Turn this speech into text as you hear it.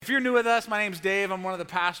If you're new with us, my name's Dave. I'm one of the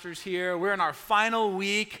pastors here. We're in our final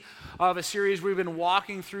week of a series where we've been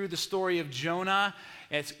walking through the story of Jonah.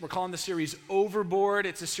 We're calling the series Overboard.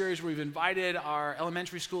 It's a series where we've invited our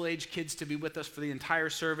elementary school age kids to be with us for the entire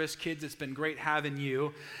service. Kids, it's been great having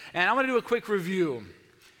you. And I want to do a quick review.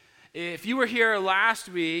 If you were here last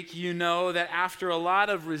week, you know that after a lot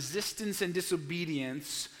of resistance and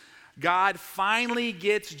disobedience, God finally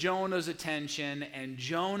gets Jonah's attention, and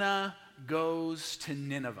Jonah goes to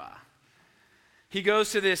Nineveh. He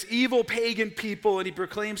goes to this evil pagan people and he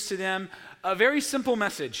proclaims to them a very simple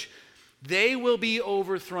message. They will be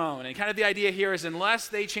overthrown. And kind of the idea here is unless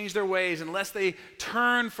they change their ways, unless they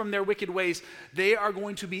turn from their wicked ways, they are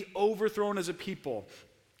going to be overthrown as a people.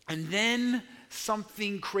 And then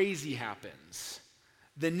something crazy happens.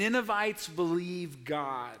 The Ninevites believe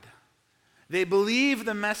God. They believe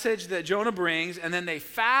the message that Jonah brings, and then they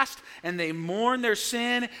fast and they mourn their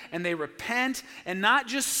sin and they repent. And not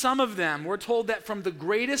just some of them. We're told that from the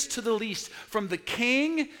greatest to the least, from the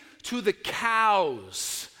king to the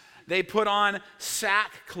cows, they put on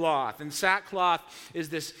sackcloth. And sackcloth is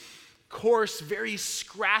this coarse, very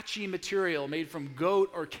scratchy material made from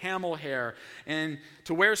goat or camel hair. And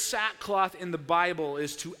to wear sackcloth in the Bible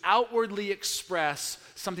is to outwardly express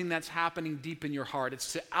something that's happening deep in your heart.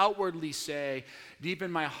 It's to outwardly say, deep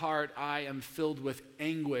in my heart, I am filled with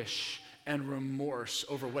anguish and remorse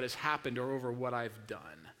over what has happened or over what I've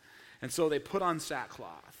done. And so they put on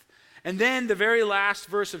sackcloth. And then the very last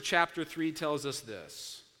verse of chapter 3 tells us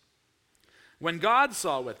this. When God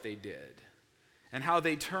saw what they did, and how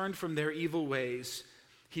they turned from their evil ways,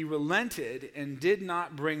 he relented and did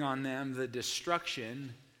not bring on them the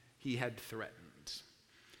destruction he had threatened.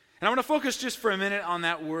 And I want to focus just for a minute on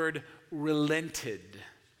that word relented,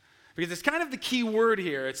 because it's kind of the key word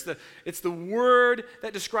here. It's the word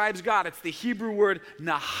that describes God. It's the Hebrew word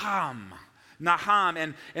naham.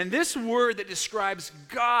 Naham. And this word that describes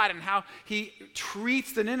God and how he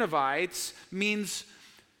treats the Ninevites means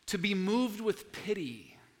to be moved with pity.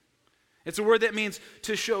 It's a word that means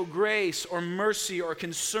to show grace or mercy or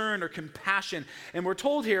concern or compassion. And we're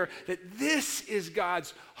told here that this is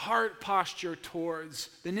God's heart posture towards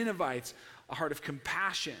the Ninevites, a heart of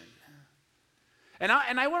compassion. And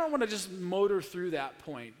I want to just motor through that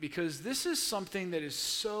point, because this is something that is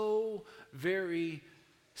so very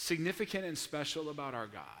significant and special about our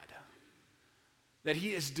God. That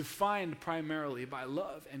he is defined primarily by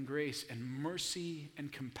love and grace and mercy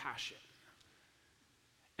and compassion.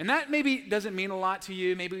 And that maybe doesn't mean a lot to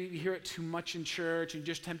you. Maybe you hear it too much in church and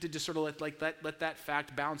you're just tempted to sort of let that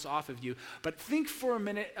fact bounce off of you. But think for a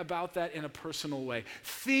minute about that in a personal way.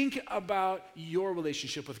 Think about your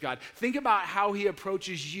relationship with God. Think about how he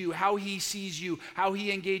approaches you, how he sees you, how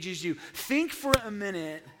he engages you. Think for a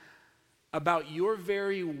minute about your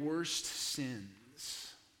very worst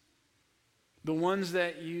sins. The ones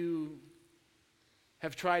that you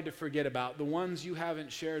have tried to forget about, the ones you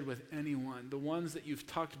haven't shared with anyone, the ones that you've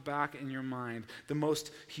tucked back in your mind, the most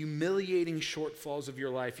humiliating shortfalls of your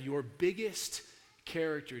life, your biggest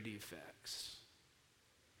character defects.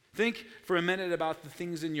 Think for a minute about the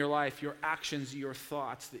things in your life, your actions, your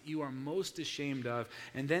thoughts that you are most ashamed of,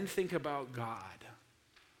 and then think about God.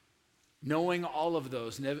 Knowing all of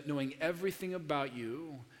those, knowing everything about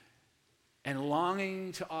you, and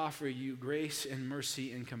longing to offer you grace and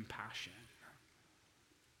mercy and compassion.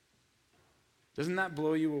 Doesn't that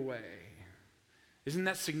blow you away? Isn't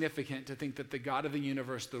that significant to think that the God of the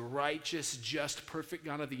universe, the righteous, just, perfect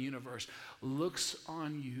God of the universe, looks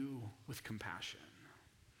on you with compassion?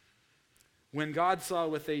 When God saw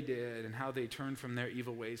what they did and how they turned from their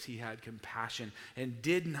evil ways, he had compassion and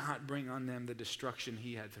did not bring on them the destruction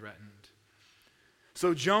he had threatened.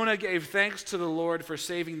 So Jonah gave thanks to the Lord for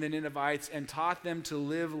saving the Ninevites and taught them to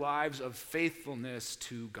live lives of faithfulness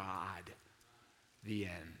to God. The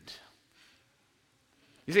end.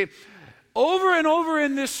 You see, over and over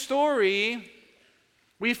in this story,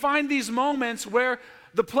 we find these moments where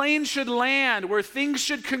the plane should land, where things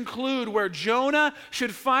should conclude, where Jonah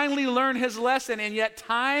should finally learn his lesson, and yet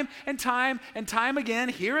time and time and time again,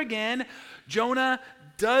 here again, Jonah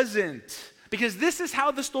doesn't. Because this is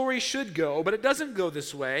how the story should go, but it doesn't go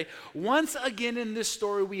this way. Once again in this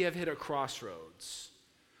story, we have hit a crossroads,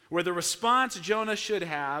 where the response Jonah should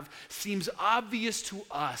have seems obvious to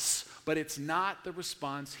us, but it's not the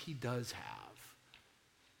response he does have.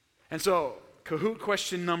 And so, Kahoot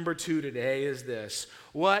question number 2 today is this.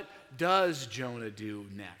 What does Jonah do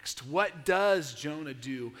next? What does Jonah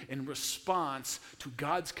do in response to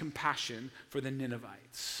God's compassion for the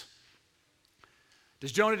Ninevites?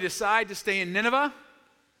 Does Jonah decide to stay in Nineveh?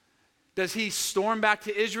 Does he storm back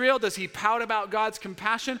to Israel? Does he pout about God's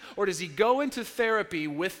compassion? Or does he go into therapy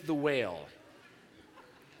with the whale?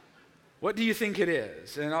 What do you think it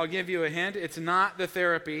is? And I'll give you a hint. It's not the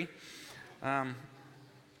therapy.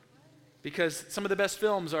 Because some of the best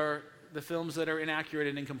films are the films that are inaccurate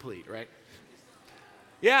and incomplete, right?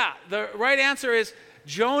 Yeah, the right answer is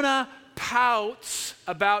Jonah pouts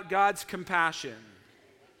about God's compassion.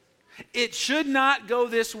 It should not go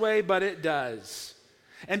this way, but it does.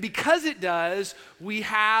 And because it does, we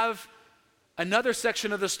have another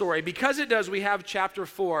section of the story. Because it does, we have chapter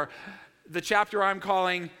 4, the chapter I'm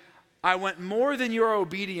calling, I want more than your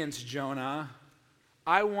obedience, Jonah.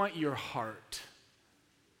 I want your heart.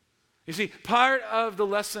 You see, part of the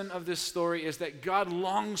lesson of this story is that God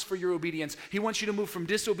longs for your obedience. He wants you to move from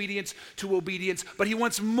disobedience to obedience, but he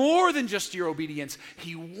wants more than just your obedience.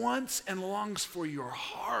 He wants and longs for your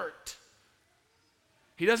heart.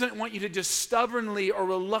 He doesn't want you to just stubbornly or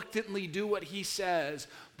reluctantly do what he says,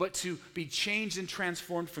 but to be changed and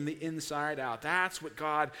transformed from the inside out. That's what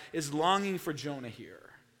God is longing for Jonah here.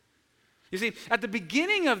 You see, at the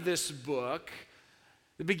beginning of this book,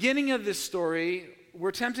 the beginning of this story,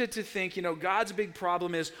 we're tempted to think, God's big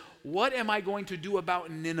problem is, what am I going to do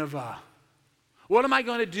about Nineveh? What am I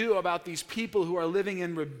going to do about these people who are living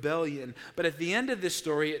in rebellion? But at the end of this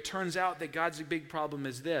story, it turns out that God's big problem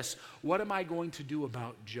is this. What am I going to do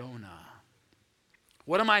about Jonah?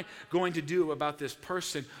 What am I going to do about this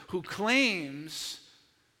person who claims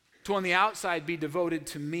to on the outside be devoted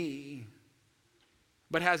to me,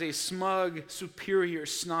 but has a smug, superior,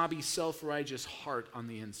 snobby, self-righteous heart on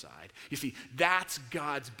the inside? You see, that's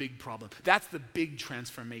God's big problem. That's the big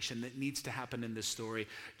transformation that needs to happen in this story.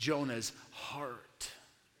 Jonah's heart.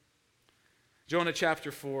 Jonah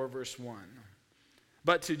chapter 4, verse 1.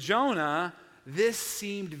 But to Jonah, this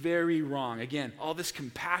seemed very wrong. Again, all this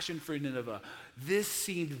compassion for Nineveh. This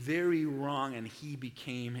seemed very wrong, and he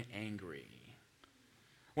became angry.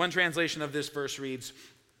 One translation of this verse reads,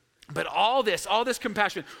 but all this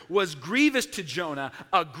compassion was grievous to Jonah,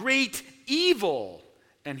 a great evil,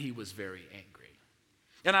 and he was very angry.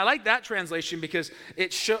 And I like that translation because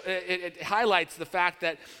it highlights the fact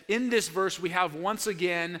that in this verse we have once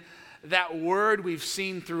again that word we've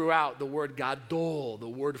seen throughout, the word gadol, the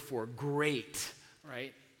word for great,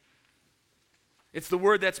 right? It's the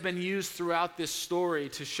word that's been used throughout this story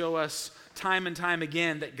to show us time and time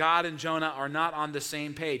again that God and Jonah are not on the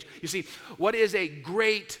same page. You see, what is a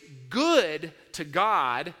great good to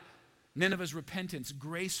God, Nineveh's repentance,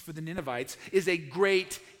 grace for the Ninevites, is a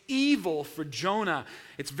great evil for Jonah.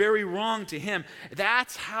 It's very wrong to him.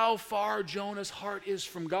 That's how far Jonah's heart is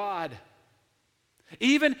from God.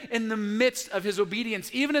 Even in the midst of his obedience,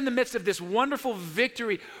 even in the midst of this wonderful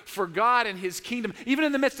victory for God and his kingdom, even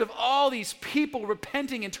in the midst of all these people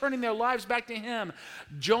repenting and turning their lives back to him,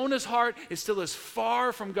 Jonah's heart is still as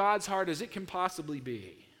far from God's heart as it can possibly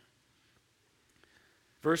be.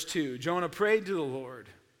 Verse 2, Jonah prayed to the Lord,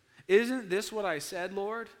 "Isn't this what I said,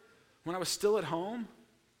 Lord, when I was still at home?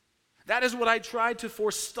 That is what I tried to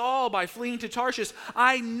forestall by fleeing to Tarshish.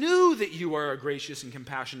 I knew that you are a gracious and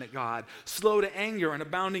compassionate God, slow to anger and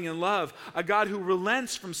abounding in love, a God who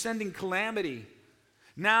relents from sending calamity.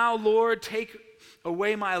 Now, Lord, take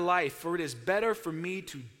away my life, for it is better for me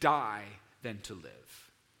to die than to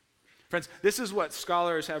live." Friends, this is what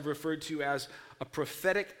scholars have referred to as a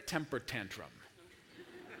prophetic temper tantrum.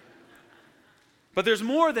 But there's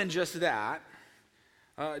more than just that.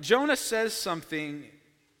 Jonah says something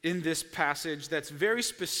in this passage that's very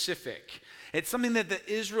specific. It's something that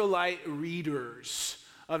the Israelite readers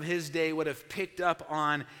of his day would have picked up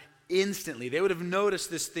on instantly. They would have noticed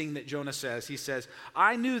this thing that Jonah says. He says,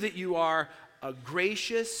 "I knew that you are a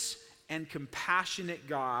gracious and compassionate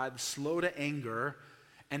God, slow to anger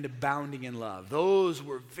and abounding in love." Those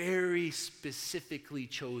were very specifically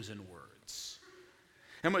chosen words.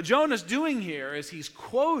 And what Jonah's doing here is he's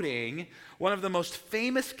quoting one of the most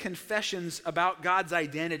famous confessions about God's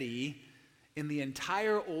identity in the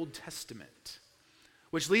entire Old Testament,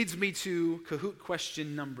 which leads me to Kahoot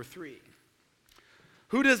question number 3.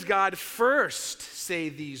 Who does God first say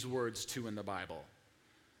these words to in the Bible?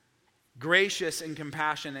 Gracious and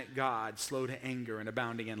compassionate God, slow to anger and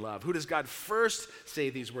abounding in love. Who does God first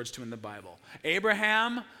say these words to in the Bible?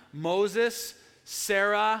 Abraham, Moses,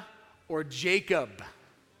 Sarah, or Jacob?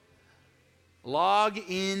 Log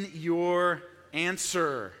in your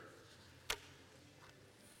answer.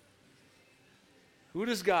 Who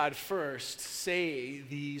does God first say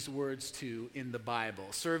these words to in the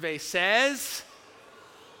Bible? Survey says,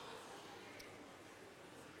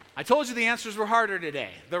 I told you the answers were harder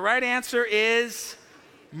today. The right answer is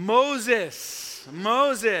Moses.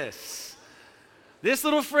 Moses. This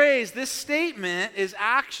little phrase, this statement is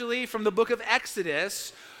actually from the book of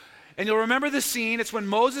Exodus. And you'll remember the scene. It's when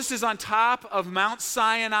Moses is on top of Mount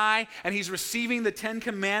Sinai and he's receiving the 10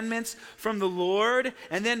 Commandments from the Lord.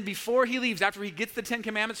 And then before he leaves, after he gets the 10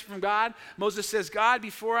 Commandments from God, Moses says, God,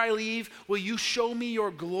 before I leave, will you show me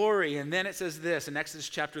your glory? And then it says this in Exodus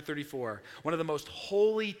chapter 34, one of the most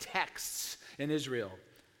holy texts in Israel.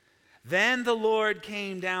 Then the Lord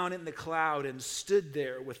came down in the cloud and stood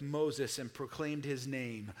there with Moses and proclaimed his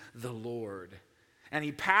name, the Lord. And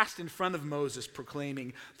he passed in front of Moses,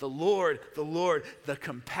 proclaiming, the Lord, the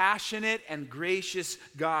compassionate and gracious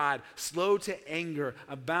God, slow to anger,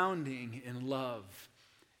 abounding in love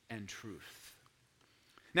and truth.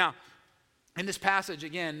 Now, in this passage,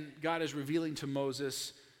 again, God is revealing to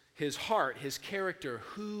Moses his heart, his character,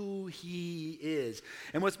 who he is.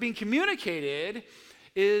 And what's being communicated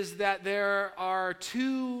is that there are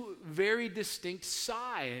two very distinct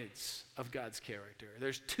sides of God's character.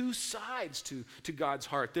 There's two sides to God's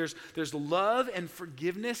heart. There's love and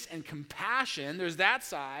forgiveness and compassion. There's that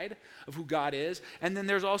side of who God is. And then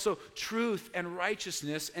there's also truth and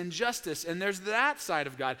righteousness and justice. And there's that side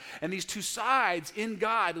of God. And these two sides in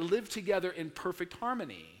God live together in perfect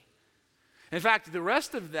harmony. In fact, the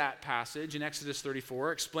rest of that passage in Exodus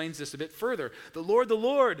 34 explains this a bit further. The Lord,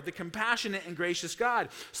 the compassionate and gracious God,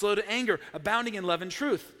 slow to anger, abounding in love and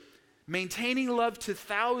truth, maintaining love to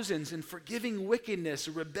thousands and forgiving wickedness,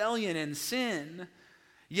 rebellion, and sin,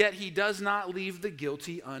 yet he does not leave the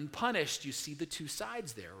guilty unpunished. You see the two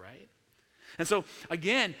sides there, right? And so,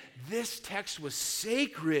 again, this text was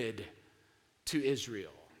sacred to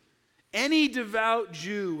Israel. Any devout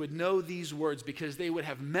Jew would know these words because they would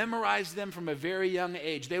have memorized them from a very young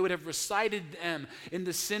age. They would have recited them in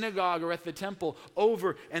the synagogue or at the temple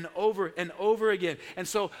over and over and over again. And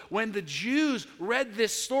so when the Jews read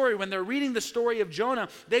this story, when they're reading the story of Jonah,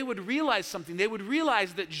 they would realize something. They would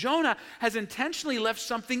realize that Jonah has intentionally left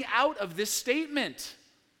something out of this statement.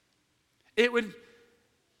 It would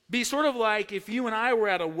be sort of like if you and I were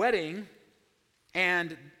at a wedding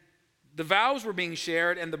and the vows were being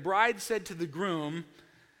shared, and the bride said to the groom,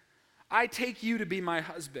 I take you to be my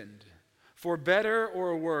husband, for better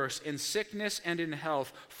or worse, in sickness and in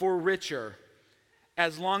health, for richer,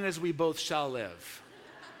 as long as we both shall live.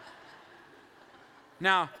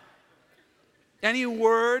 Now, any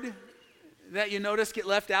word that you notice get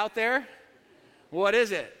left out there? What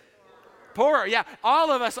is it? Poorer, yeah. All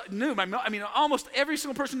of us knew. Almost every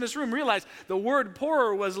single person in this room realized the word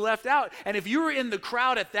poorer was left out. And if you were in the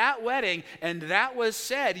crowd at that wedding and that was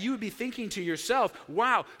said, you would be thinking to yourself,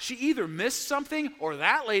 wow, she either missed something or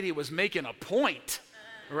that lady was making a point,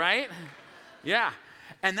 right? Yeah.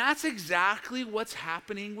 And that's exactly what's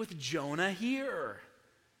happening with Jonah here.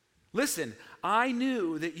 Listen, I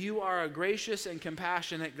knew that you are a gracious and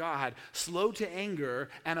compassionate God, slow to anger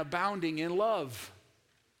and abounding in love.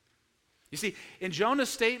 You see, in Jonah's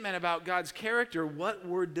statement about God's character, what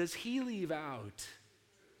word does he leave out?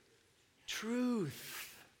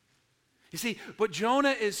 Truth. You see, what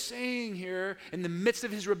Jonah is saying here in the midst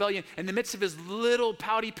of his rebellion, in the midst of his little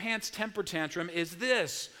pouty pants temper tantrum is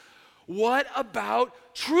this. What about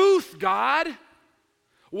truth, God?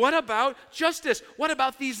 What about justice? What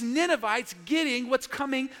about these Ninevites getting what's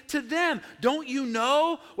coming to them? Don't you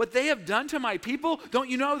know what they have done to my people? Don't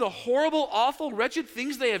you know the horrible, awful, wretched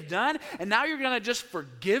things they have done? And now you're going to just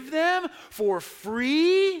forgive them for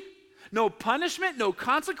free? No punishment, no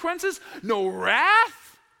consequences, no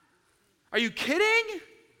wrath? Are you kidding?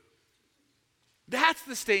 That's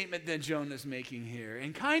the statement that Jonah's making here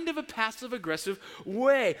in kind of a passive-aggressive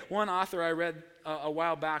way. One author I read a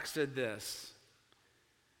while back said this.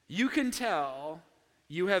 You can tell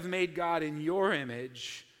you have made God in your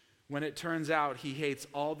image when it turns out he hates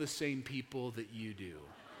all the same people that you do.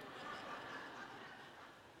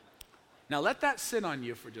 Now let that sit on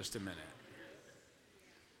you for just a minute.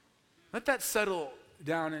 Let that settle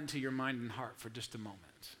down into your mind and heart for just a moment.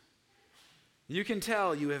 You can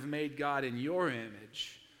tell you have made God in your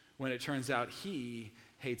image when it turns out he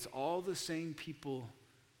hates all the same people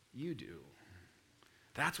you do.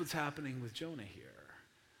 That's what's happening with Jonah here.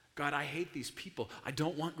 God, I hate these people. I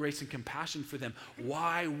don't want grace and compassion for them.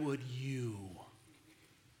 Why would you?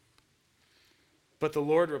 But the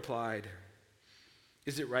Lord replied,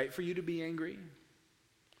 is it right for you to be angry?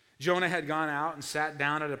 Jonah had gone out and sat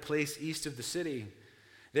down at a place east of the city.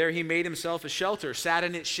 There he made himself a shelter, sat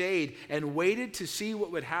in its shade, and waited to see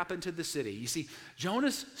what would happen to the city. You see,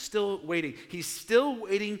 Jonah's still waiting. He's still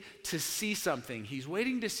waiting to see something. He's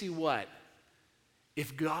waiting to see what?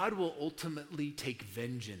 If God will ultimately take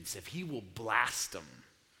vengeance, if he will blast them.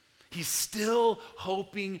 He's still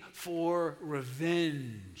hoping for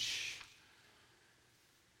revenge.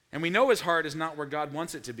 And we know his heart is not where God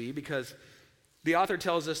wants it to be because the author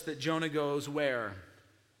tells us that Jonah goes where?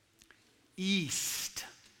 East.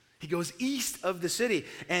 He goes east of the city.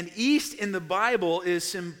 And east in the Bible is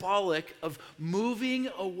symbolic of moving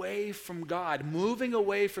away from God, moving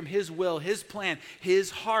away from his will, his plan,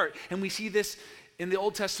 his heart. And we see this in the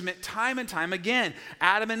Old Testament time and time again.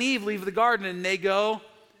 Adam and Eve leave the garden and they go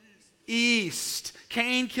east.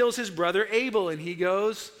 Cain kills his brother Abel and he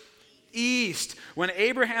goes east. When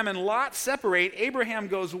Abraham and Lot separate, Abraham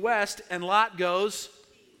goes west and Lot goes.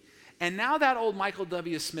 And now that old Michael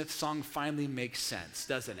W. Smith song finally makes sense,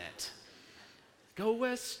 doesn't it? Go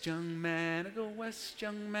west, young man, go west,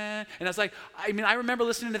 young man. And I was like, I remember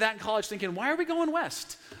listening to that in college thinking, why are we going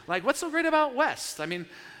west? Like, what's so great about west?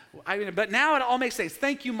 But now it all makes sense.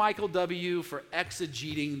 Thank you, Michael W., for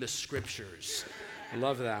exegeting the scriptures. I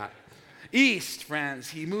love that. East, friends,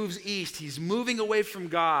 he moves east. He's moving away from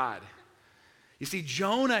God. You see,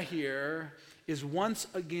 Jonah here is once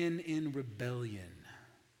again in rebellion.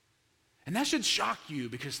 And that should shock you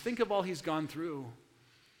because think of all he's gone through.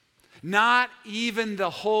 Not even the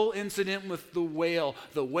whole incident with the whale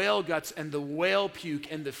guts and the whale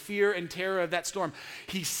puke and the fear and terror of that storm.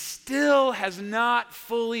 He still has not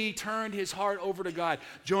fully turned his heart over to God.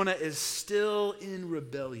 Jonah is still in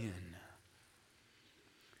rebellion.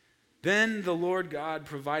 Then the Lord God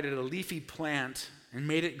provided a leafy plant and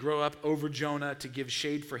made it grow up over Jonah to give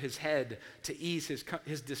shade for his head, to ease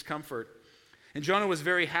his discomfort. And Jonah was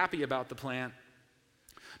very happy about the plant.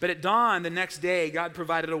 But at dawn the next day, God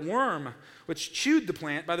provided a worm which chewed the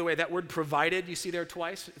plant. By the way, that word provided, you see there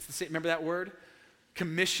twice? It's the same, remember that word?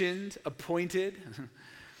 Commissioned, appointed.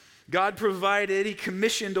 He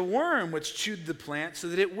commissioned a worm which chewed the plant so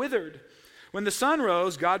that it withered. When the sun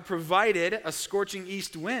rose, God provided a scorching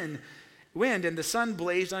east wind, and the sun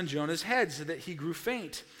blazed on Jonah's head so that he grew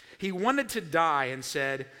faint. He wanted to die and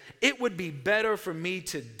said, "It would be better for me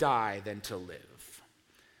to die than to live."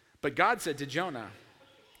 But God said to Jonah,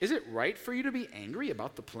 "Is it right for you to be angry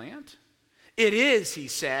about the plant?" "It is," he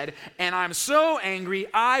said, "and I'm so angry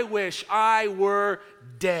I wish I were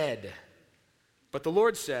dead." But the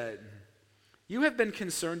Lord said, "You have been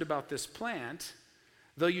concerned about this plant,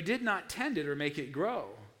 though you did not tend it or make it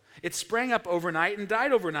grow. It sprang up overnight and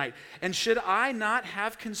died overnight. And should I not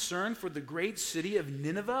have concern for the great city of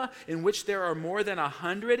Nineveh, in which there are more than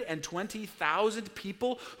 120,000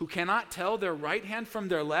 people who cannot tell their right hand from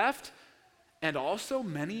their left, and also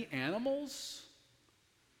many animals?"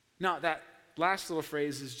 Now, that last little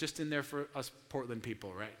phrase is just in there for us Portland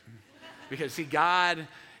people, right? Because, see, God,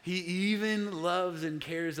 he even loves and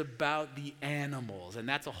cares about the animals. And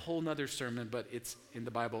that's a whole nother sermon, but it's in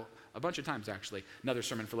the Bible a bunch of times, actually. Another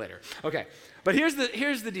sermon for later. Okay, but here's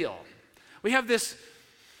the deal. We have this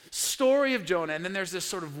story of Jonah, and then there's this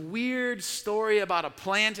sort of weird story about a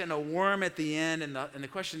plant and a worm at the end. And the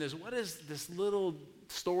question is, what is this little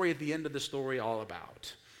story at the end of the story all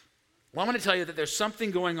about? Well, I want to tell you that there's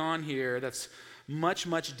something going on here that's much,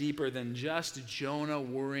 much deeper than just Jonah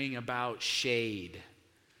worrying about shade.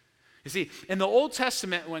 You see, in the Old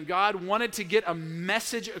Testament, when God wanted to get a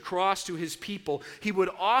message across to his people, he would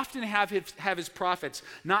often have his prophets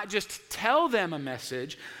not just tell them a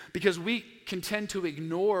message, because we can tend to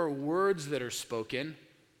ignore words that are spoken,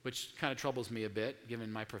 which kind of troubles me a bit,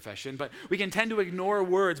 given my profession, but we can tend to ignore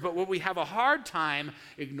words, but what we have a hard time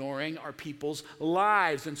ignoring are people's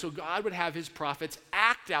lives. And so God would have his prophets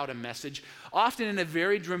act out a message, often in a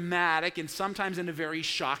very dramatic and sometimes in a very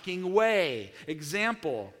shocking way.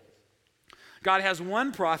 Example, God has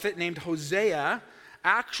one prophet named Hosea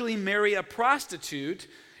actually marry a prostitute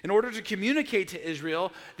in order to communicate to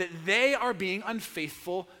Israel that they are being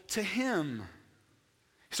unfaithful to him.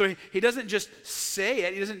 So he doesn't just say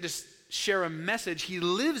it, he doesn't just share a message, he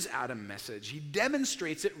lives out a message. He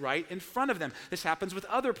demonstrates it right in front of them. This happens with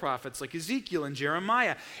other prophets like Ezekiel and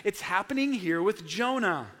Jeremiah. It's happening here with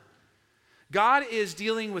Jonah. God is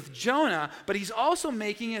dealing with Jonah, but he's also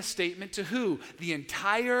making a statement to who? The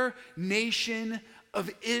entire nation of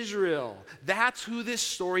Israel. That's who this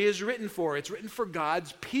story is written for. It's written for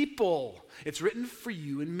God's people. It's written for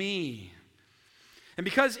you and me. And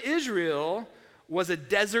because Israel was a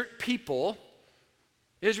desert people,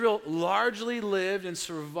 Israel largely lived and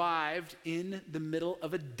survived in the middle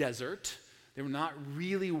of a desert. They were not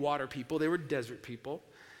really water people, they were desert people.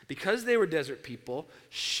 Because they were desert people,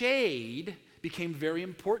 shade became very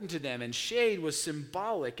important to them. And shade was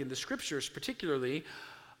symbolic in the scriptures, particularly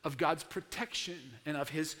of God's protection and of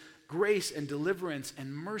his grace and deliverance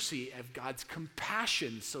and mercy, of God's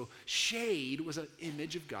compassion. So shade was an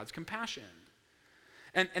image of God's compassion.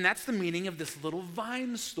 And that's the meaning of this little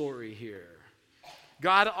vine story here.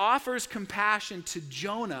 God offers compassion to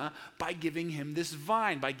Jonah by giving him this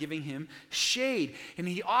vine, by giving him shade. And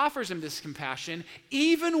he offers him this compassion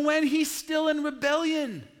even when he's still in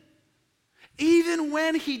rebellion, even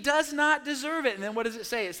when he does not deserve it. And then what does it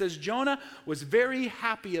say? It says Jonah was very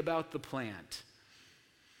happy about the plant.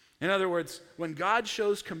 In other words, when God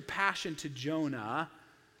shows compassion to Jonah,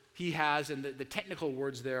 he has, and the technical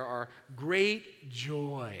words there are great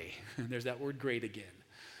joy. There's that word great again.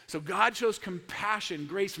 So God shows compassion,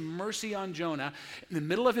 grace, mercy on Jonah in the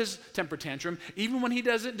middle of his temper tantrum, even when he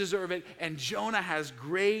doesn't deserve it, and Jonah has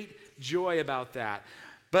great joy about that.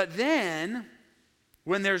 But then,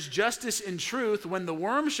 when there's justice and truth, when the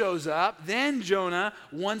worm shows up, then Jonah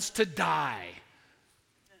wants to die.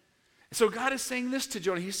 So God is saying this to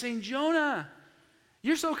Jonah. He's saying, Jonah,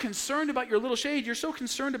 you're so concerned about your little shade. You're so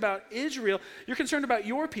concerned about Israel. You're concerned about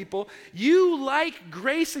your people. You like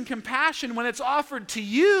grace and compassion when it's offered to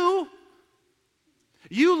you.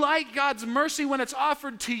 You like God's mercy when it's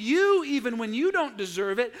offered to you, even when you don't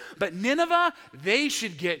deserve it. But Nineveh, they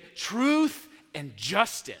should get truth and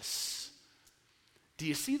justice. Do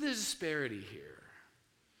you see the disparity here?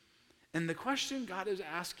 And the question God is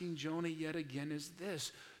asking Jonah yet again is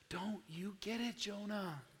this: don't you get it,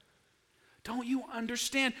 Jonah? Don't you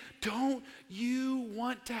understand? Don't you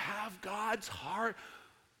want to have God's heart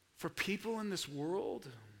for people in this world?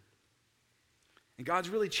 And God's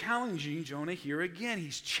really challenging Jonah here again.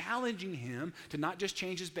 He's challenging him to not just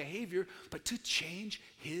change his behavior, but to change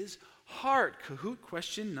his heart. Kahoot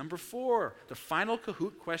question number 4, the final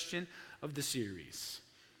Kahoot question of the series.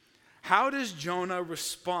 How does Jonah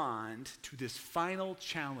respond to this final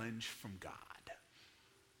challenge from God?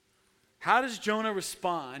 How does Jonah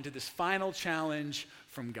respond to this final challenge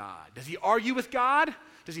from God? Does he argue with God?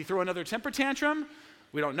 Does he throw another temper tantrum?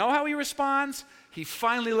 We don't know how he responds. He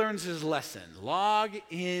finally learns his lesson. Log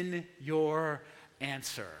in your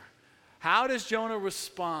answer. How does Jonah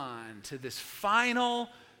respond to this final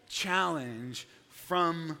challenge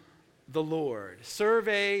from the Lord?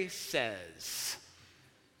 Survey says,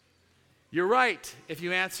 you're right if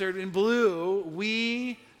you answered in blue,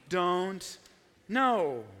 we don't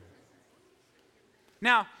know.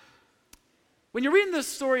 Now, when you're reading the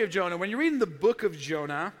story of Jonah, when you're reading the book of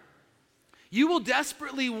Jonah, you will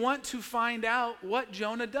desperately want to find out what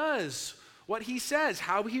Jonah does, what he says,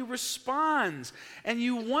 how he responds. And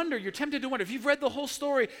you wonder, you're tempted to wonder, if you've read the whole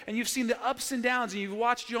story and you've seen the ups and downs and you've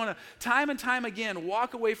watched Jonah time and time again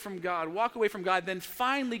walk away from God, then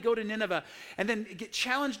finally go to Nineveh and then get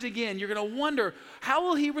challenged again, you're going to wonder, how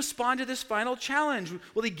will he respond to this final challenge?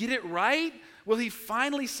 Will he get it right? Will he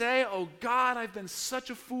finally say, oh God, I've been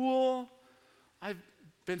such a fool. I've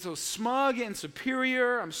been so smug and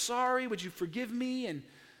superior. I'm sorry. Would you forgive me and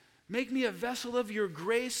make me a vessel of your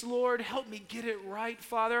grace, Lord? Help me get it right,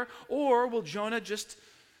 Father. Or will Jonah just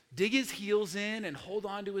dig his heels in and hold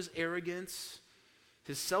on to his arrogance,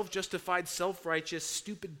 his self-justified, self-righteous,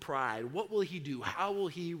 stupid pride? What will he do? How will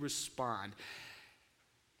he respond?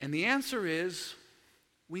 And the answer is,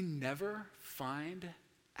 we never find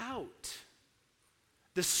out.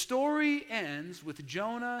 The story ends with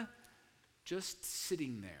Jonah just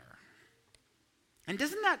sitting there. And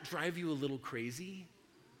doesn't that drive you a little crazy?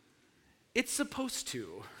 It's supposed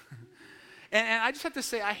to. And I just have to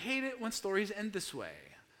say, I hate it when stories end this way.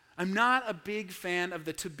 I'm not a big fan of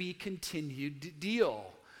the to be continued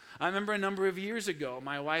deal. I remember a number of years ago,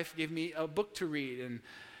 my wife gave me a book to read, and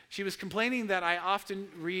she was complaining that I often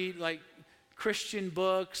read like Christian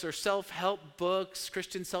books or self-help books,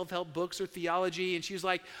 Christian self-help books or theology. And she was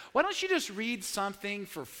like, why don't you just read something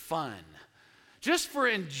for fun? Just for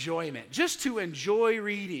enjoyment, just to enjoy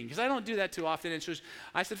reading, because I don't do that too often. And so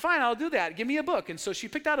I said, fine, I'll do that. Give me a book. And so she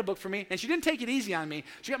picked out a book for me, and she didn't take it easy on me.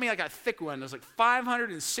 She got me like a thick one. It was like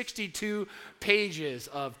 562 pages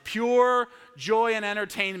of pure joy and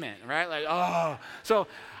entertainment, right? Like, oh. So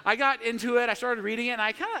I got into it. I started reading it, and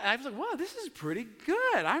I was like, wow, this is pretty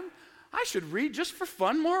good. I should read just for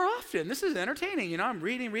fun more often. This is entertaining. I'm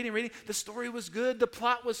reading. The story was good. The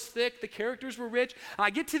plot was thick. The characters were rich. And I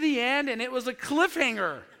get to the end, and it was a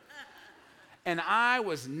cliffhanger. And I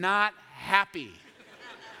was not happy.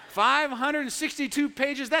 562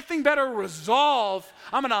 pages. That thing better resolve.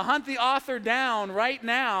 I'm going to hunt the author down right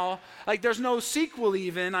now. Like, there's no sequel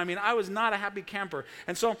even. I mean, I was not a happy camper.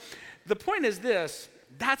 And so the point is this.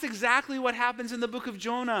 That's exactly what happens in the book of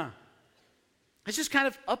Jonah. It's just kind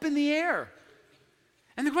of up in the air.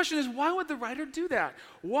 And the question is, why would the writer do that?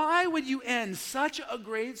 Why would you end such a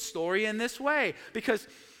great story in this way? Because,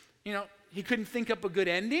 he couldn't think up a good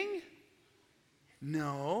ending?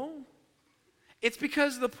 No. It's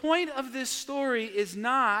because the point of this story is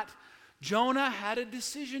not Jonah had a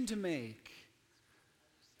decision to make.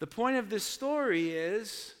 The point of this story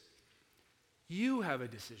is you have a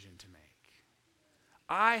decision to make.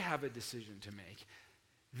 I have a decision to make.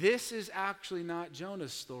 This is actually not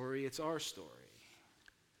Jonah's story, it's our story.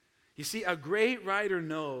 You see, a great writer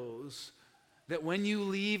knows that when you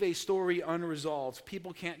leave a story unresolved,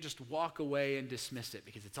 people can't just walk away and dismiss it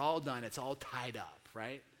because it's all done, it's all tied up,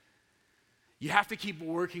 right? You have to keep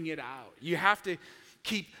working it out. You have to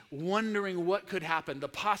keep wondering what could happen, the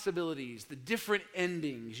possibilities, the different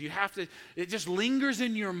endings. It just lingers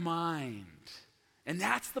in your mind. And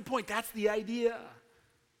that's the point, that's the idea.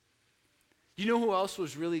 You know who else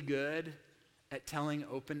was really good at telling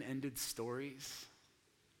open-ended stories?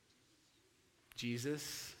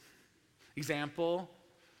 Jesus. Example,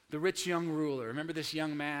 the rich young ruler. Remember this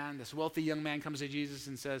young man, this wealthy young man comes to Jesus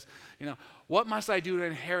and says, what must I do to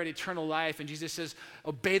inherit eternal life? And Jesus says,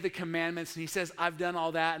 obey the commandments. And he says, I've done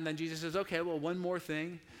all that. And then Jesus says, okay, well, one more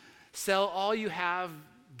thing. Sell all you have,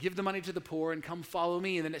 give the money to the poor, and come follow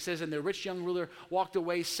me. And then it says, and the rich young ruler walked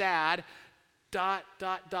away sad, ...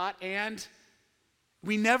 and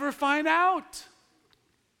we never find out.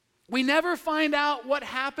 We never find out what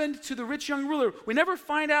happened to the rich young ruler. We never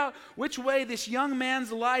find out which way this young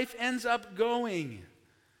man's life ends up going.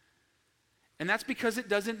 And that's because it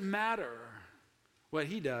doesn't matter what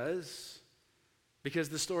he does, because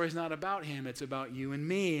the story's not about him, it's about you and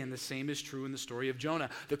me. And the same is true in the story of Jonah.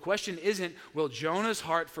 The question isn't, will Jonah's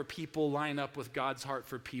heart for people line up with God's heart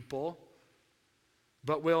for people?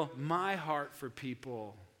 But will my heart for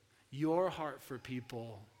people, your heart for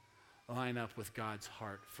people, line up with God's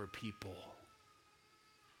heart for people?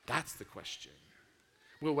 That's the question.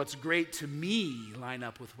 Will what's great to me line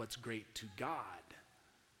up with what's great to God?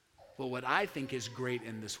 Will what I think is great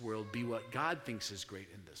in this world be what God thinks is great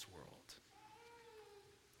in this world?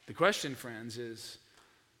 The question, friends, is,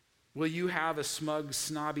 will you have a smug,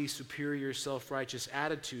 snobby, superior, self-righteous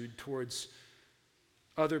attitude towards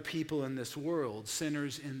other people in this world,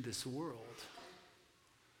 sinners in this world?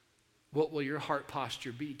 What will your heart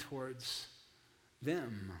posture be towards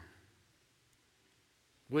them?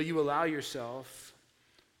 Will you allow yourself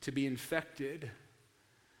to be infected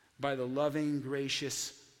by the loving,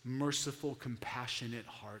 gracious, merciful, compassionate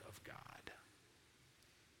heart of God?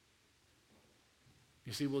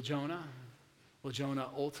 You see, will Jonah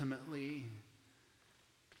ultimately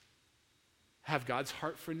have God's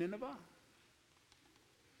heart for Nineveh?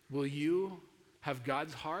 Will you have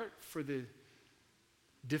God's heart for the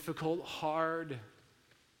difficult, hard,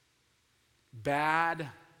 bad,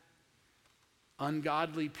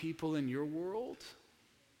 ungodly people in your world?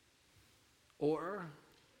 Or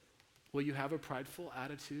will you have a prideful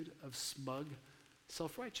attitude of smug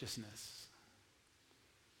self-righteousness?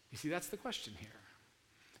 You see, that's the question here.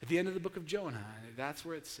 At the end of the book of Jonah, that's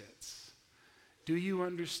where it sits. Do you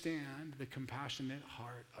understand the compassionate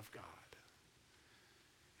heart of God?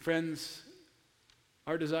 Friends,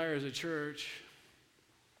 our desire as a church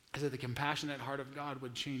is that the compassionate heart of God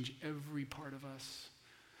would change every part of us.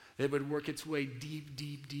 That it would work its way deep,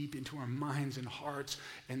 deep, deep into our minds and hearts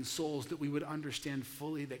and souls, that we would understand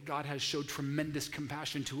fully that God has showed tremendous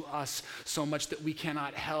compassion to us, so much that we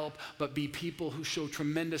cannot help but be people who show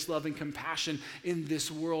tremendous love and compassion in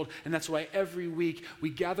this world. And that's why every week we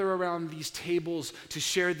gather around these tables to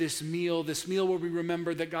share this meal where we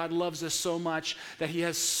remember that God loves us so much, that he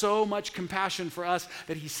has so much compassion for us,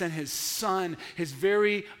 that he sent his son, his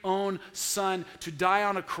very own son, to die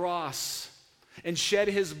on a cross and shed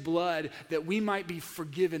his blood that we might be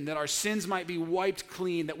forgiven, that our sins might be wiped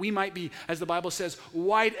clean, that we might be, as the Bible says,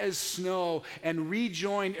 white as snow and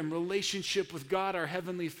rejoined in relationship with God, our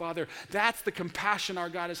Heavenly Father. That's the compassion our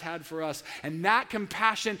God has had for us. And that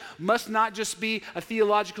compassion must not just be a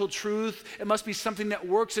theological truth. It must be something that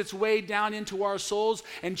works its way down into our souls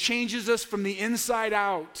and changes us from the inside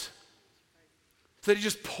out. So that it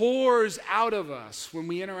just pours out of us when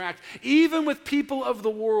we interact, even with people of the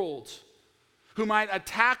world who might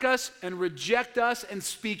attack us and reject us and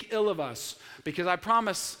speak ill of us, because I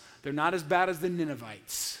promise they're not as bad as the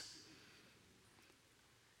Ninevites.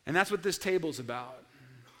 And that's what this table's about.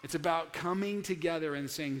 It's about coming together and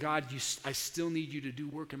saying, God, I still need you to do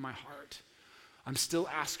work in my heart. I'm still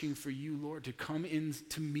asking for you, Lord, to come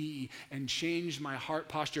into me and change my heart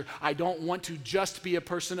posture. I don't want to just be a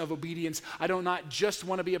person of obedience. I do not just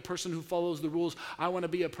want to be a person who follows the rules. I want to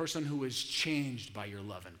be a person who is changed by your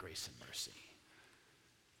love and grace and mercy.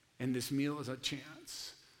 And this meal is a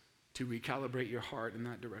chance to recalibrate your heart in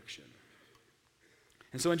that direction.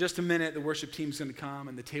 And so in just a minute, the worship team's going to come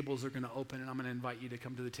and the tables are going to open, and I'm going to invite you to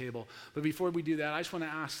come to the table. But before we do that, I just want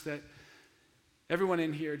to ask that everyone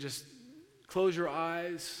in here just close your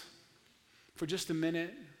eyes for just a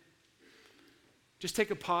minute just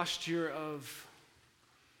take a posture of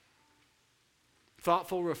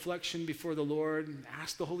thoughtful reflection before the Lord and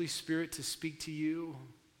ask the Holy Spirit to speak to you.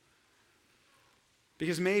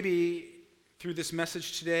 Because maybe through this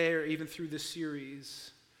message today or even through this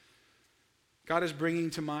series, God is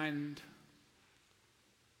bringing to mind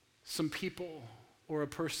some people or a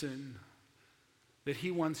person that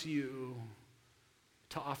he wants you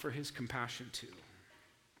to offer his compassion to.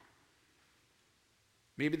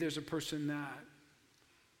 Maybe there's a person that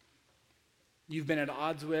you've been at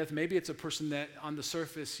odds with. Maybe it's a person that on the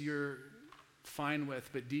surface you're fine with,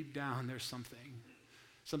 but deep down there's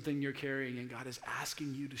something you're carrying, and God is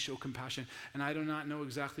asking you to show compassion. And I do not know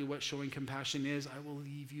exactly what showing compassion is. I will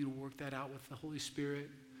leave you to work that out with the Holy Spirit,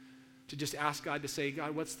 to just ask God to say,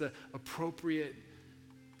 God, what's the appropriate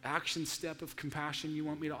action step of compassion you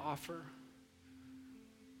want me to offer?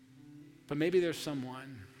 But maybe there's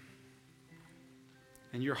someone,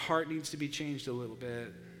 and your heart needs to be changed a little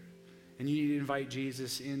bit, and you need to invite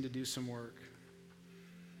Jesus in to do some work.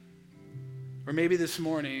 Or maybe this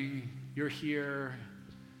morning, you're here,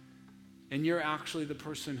 and you're actually the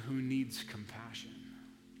person who needs compassion.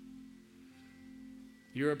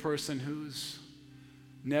 You're a person who's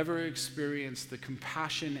never experienced the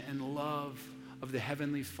compassion and love of the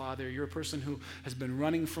Heavenly Father. You're a person who has been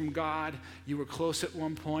running from God. You were close at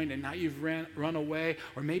one point, and now you've run away.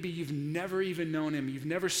 Or maybe you've never even known him. You've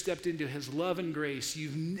never stepped into his love and grace.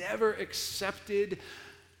 You've never accepted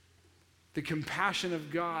the compassion of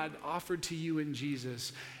God offered to you in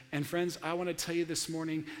Jesus. And friends, I want to tell you this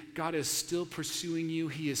morning, God is still pursuing you.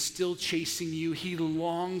 He is still chasing you. He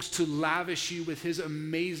longs to lavish you with his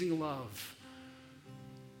amazing love.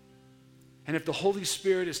 And if the Holy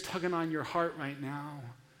Spirit is tugging on your heart right now,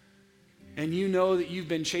 and you know that you've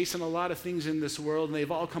been chasing a lot of things in this world and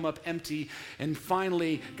they've all come up empty, and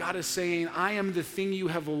finally God is saying, I am the thing you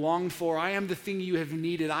have longed for. I am the thing you have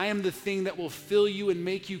needed. I am the thing that will fill you and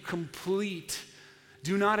make you complete.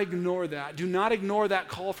 Do not ignore that. Do not ignore that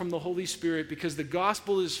call from the Holy Spirit, because the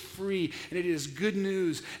gospel is free and it is good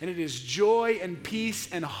news and it is joy and peace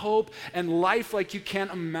and hope and life like you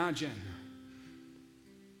can't imagine.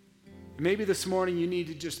 Maybe this morning you need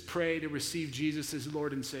to just pray to receive Jesus as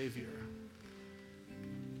Lord and Savior.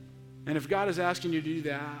 And if God is asking you to do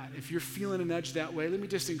that, if you're feeling a nudge that way, let me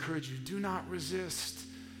just encourage you, do not resist.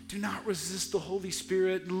 Do not resist the Holy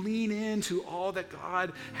Spirit. Lean into all that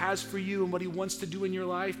God has for you and what he wants to do in your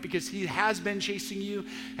life, because he has been chasing you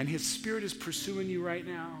and his Spirit is pursuing you right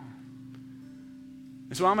now.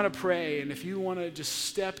 And so I'm going to pray, and if you want to just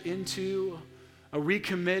step into a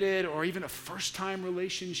recommitted or even a first-time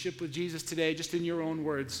relationship with Jesus today, just in your own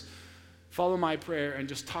words, follow my prayer and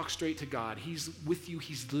just talk straight to God. He's with you.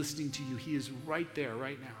 He's listening to you. He is right there,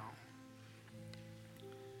 right now.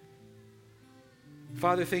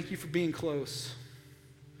 Father, thank you for being close.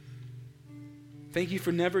 Thank you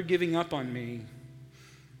for never giving up on me.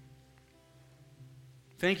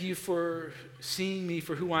 Thank you for seeing me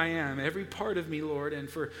for who I am, every part of me, Lord, and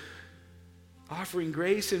for offering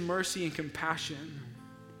grace and mercy and compassion.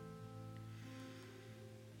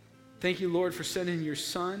 Thank you, Lord, for sending your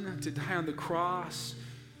Son to die on the cross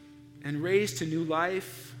and raised to new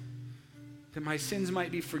life, that my sins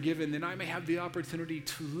might be forgiven, that I may have the opportunity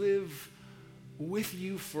to live with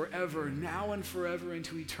you forever, now and forever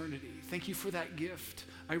into eternity. Thank you for that gift.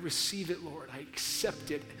 I receive it, Lord. I accept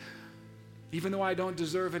it. Even though I don't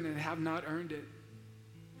deserve it and have not earned it,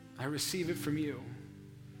 I receive it from you.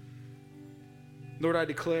 Lord, I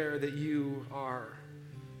declare that you are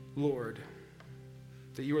Lord,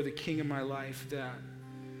 that you are the King of my life, that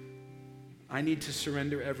I need to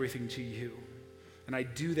surrender everything to you. And I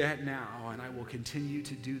do that now, and I will continue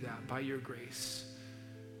to do that by your grace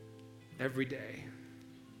every day.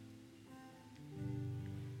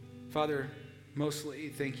 Father, mostly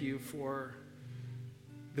thank you for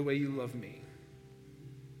the way you love me.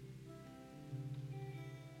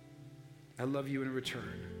 I love you in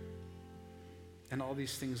return. And all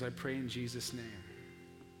these things I pray in Jesus' name.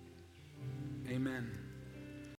 Amen.